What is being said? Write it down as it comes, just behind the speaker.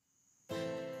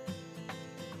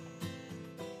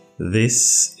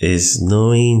This is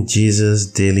Knowing Jesus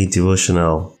Daily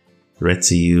Devotional, read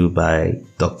to you by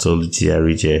Dr. Oluchi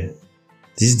Arije.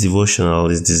 This devotional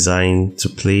is designed to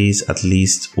place at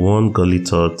least one godly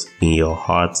thought in your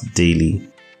heart daily.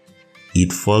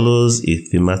 It follows a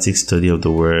thematic study of the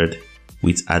Word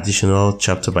with additional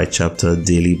chapter-by-chapter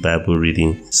daily Bible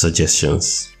reading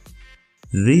suggestions.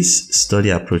 These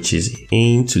study approaches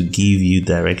aim to give you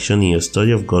direction in your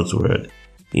study of God's Word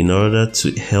in order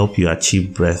to help you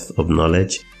achieve breadth of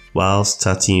knowledge while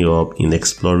starting you up in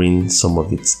exploring some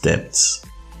of its depths.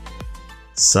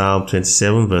 Psalm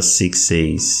 27 verse 6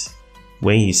 says,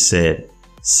 "When you said,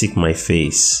 'Seek my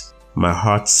face,' my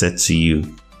heart said to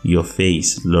you, 'Your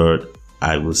face, Lord,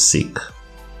 I will seek.'"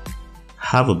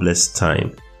 Have a blessed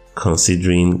time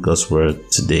considering God's Word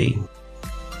today.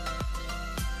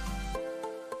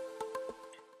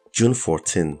 June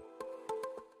 14.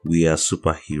 We are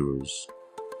superheroes.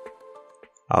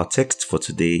 Our text for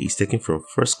today is taken from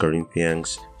 1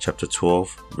 Corinthians chapter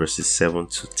 12 verses 7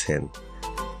 to 10.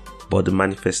 But the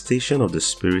manifestation of the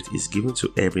Spirit is given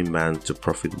to every man to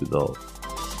profit withal.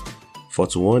 For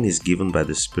to one is given by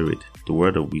the Spirit the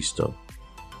word of wisdom,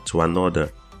 to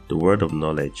another the word of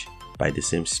knowledge by the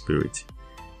same Spirit,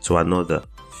 to another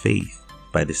faith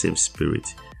by the same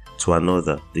Spirit, to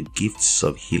another the gifts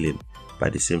of healing by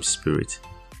the same Spirit,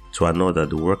 to another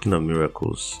the working of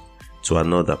miracles, to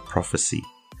another prophecy,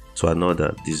 to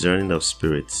another discerning of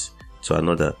spirits, to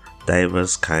another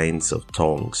diverse kinds of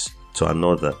tongues, to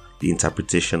another the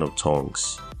interpretation of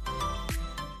tongues.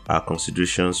 Our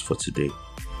considerations for today.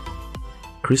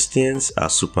 Christians are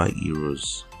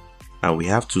superheroes, and we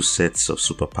have two sets of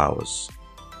superpowers.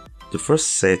 The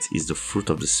first set is the fruit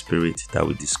of the Spirit that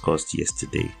we discussed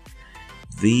yesterday.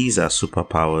 These are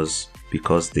superpowers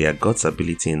because they are God's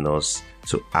ability in us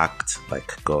to act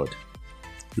like God.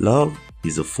 Love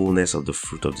is the fullness of the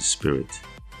fruit of the Spirit.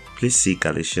 Please see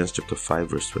Galatians chapter 5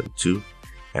 verse 22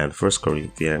 and 1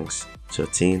 Corinthians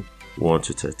 13, 1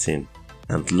 to 13.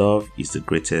 And love is the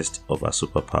greatest of our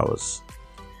superpowers.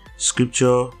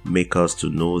 Scripture makes us to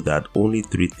know that only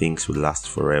three things will last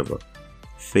forever: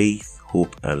 faith,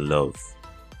 hope, and love.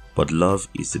 But love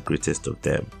is the greatest of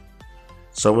them.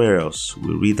 Somewhere else,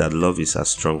 we read that love is as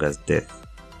strong as death.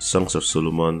 Songs of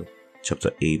Solomon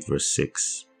chapter 8 verse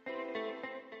 6.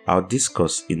 Our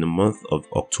discourse in the month of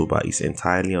October is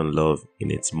entirely on love in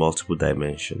its multiple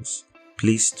dimensions.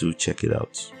 Please do check it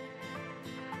out.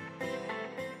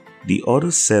 The other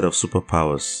set of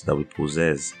superpowers that we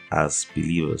possess as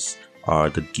believers are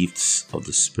the gifts of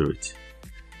the Spirit.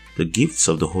 The gifts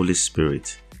of the Holy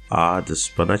Spirit are the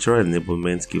supernatural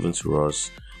enablement given to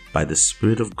us by the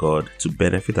Spirit of God to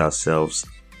benefit ourselves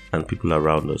and people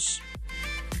around us.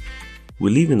 We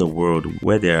live in a world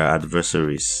where there are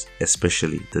adversaries,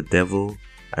 especially the devil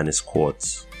and his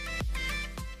cohorts.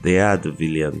 They are the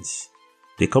villains.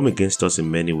 They come against us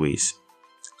in many ways.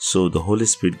 So the Holy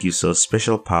Spirit gives us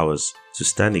special powers to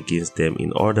stand against them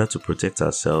in order to protect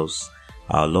ourselves,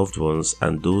 our loved ones,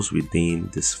 and those within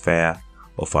the sphere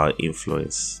of our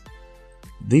influence.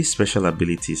 These special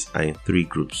abilities are in three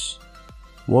groups.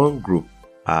 One group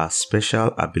are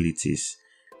special abilities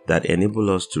that enable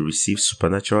us to receive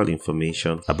supernatural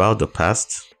information about the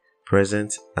past,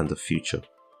 present, and the future,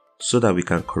 so that we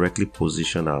can correctly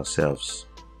position ourselves.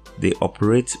 They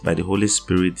operate by the Holy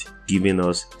Spirit giving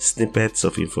us snippets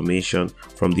of information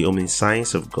from the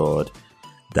omniscience of God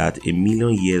that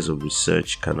 1,000,000 years of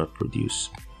research cannot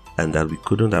produce, and that we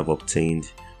couldn't have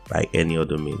obtained by any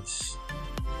other means.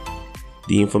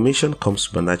 The information comes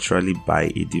supernaturally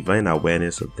by a divine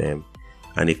awareness of them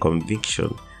and a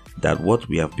conviction that what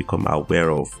we have become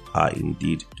aware of are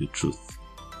indeed the truth.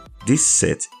 This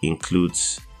set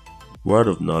includes word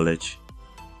of knowledge,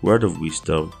 word of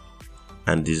wisdom,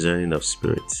 and discerning of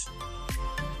spirits.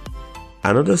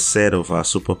 Another set of our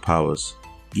superpowers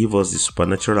give us the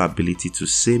supernatural ability to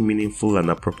say meaningful and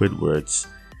appropriate words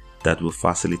that will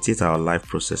facilitate our life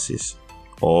processes,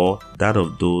 or that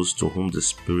of those to whom the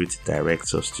Spirit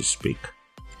directs us to speak.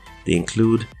 They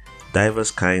include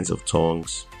diverse kinds of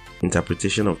tongues,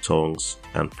 interpretation of tongues,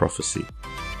 and prophecy.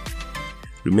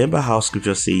 Remember how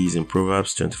Scripture says in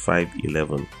Proverbs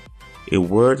 25:11, "A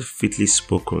word fitly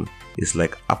spoken is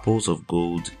like apples of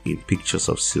gold in pictures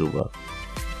of silver."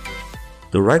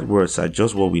 The right words are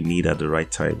just what we need at the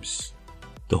right times.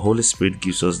 The Holy Spirit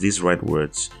gives us these right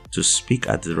words to speak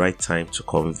at the right time to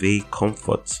convey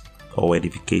comfort or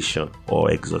edification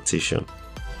or exhortation.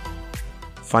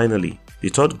 Finally, the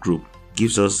third group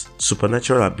gives us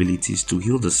supernatural abilities to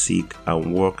heal the sick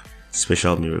and work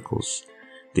special miracles.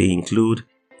 They include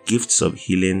gifts of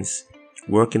healings,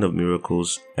 working of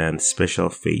miracles, and special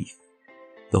faith.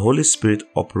 The Holy Spirit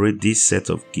operates this set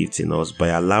of gifts in us by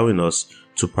allowing us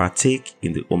to partake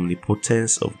in the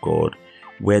omnipotence of God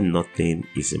where nothing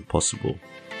is impossible.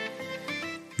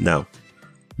 Now,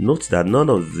 note that none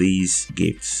of these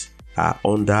gifts are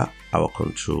under our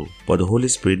control, but the Holy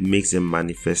Spirit makes them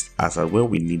manifest as and when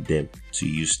we need them to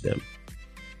use them.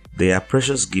 They are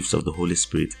precious gifts of the Holy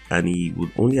Spirit, and He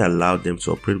would only allow them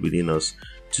to operate within us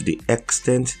to the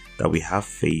extent that we have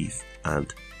faith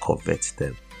and covet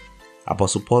them.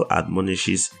 Apostle Paul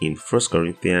admonishes in 1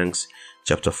 Corinthians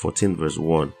chapter 14 verse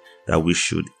 1 that we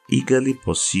should eagerly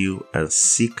pursue and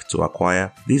seek to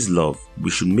acquire this love. We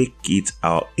should make it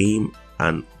our aim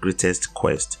and greatest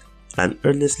quest, and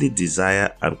earnestly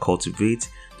desire and cultivate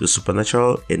the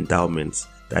supernatural endowments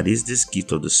that is this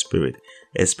gift of the Spirit,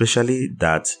 especially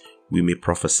that we may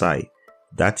prophesy,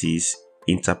 that is,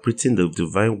 interpreting the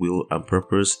divine will and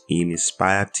purpose in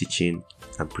inspired teaching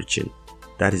and preaching.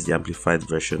 That is the Amplified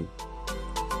Version.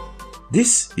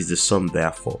 This is the sum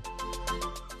therefore.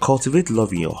 Cultivate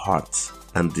love in your heart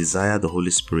and desire the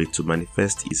Holy Spirit to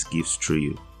manifest His gifts through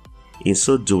you. In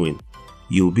so doing,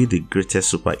 you will be the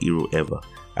greatest superhero ever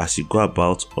as you go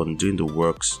about undoing the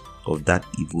works of that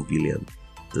evil villain,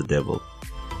 the devil.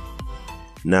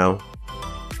 Now,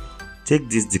 take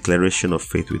this declaration of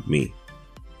faith with me.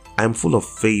 I am full of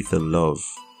faith and love,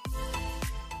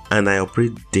 and I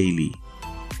operate daily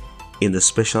in the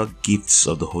special gifts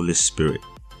of the Holy Spirit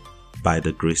by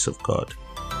the grace of God.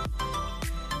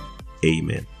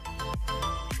 Amen.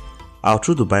 Our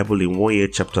Through the Bible in 1 Year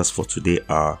chapters for today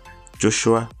are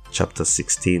Joshua chapter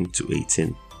 16 to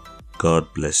 18.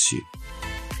 God bless you.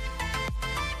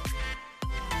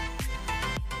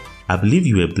 I believe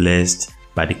you were blessed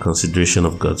by the consideration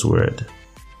of God's Word.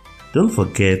 Don't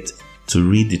forget to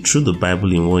read the Through the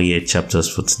Bible in 1 Year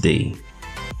chapters for today.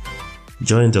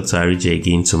 Join Dr. Arije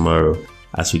again tomorrow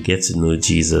as we get to know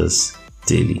Jesus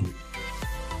daily.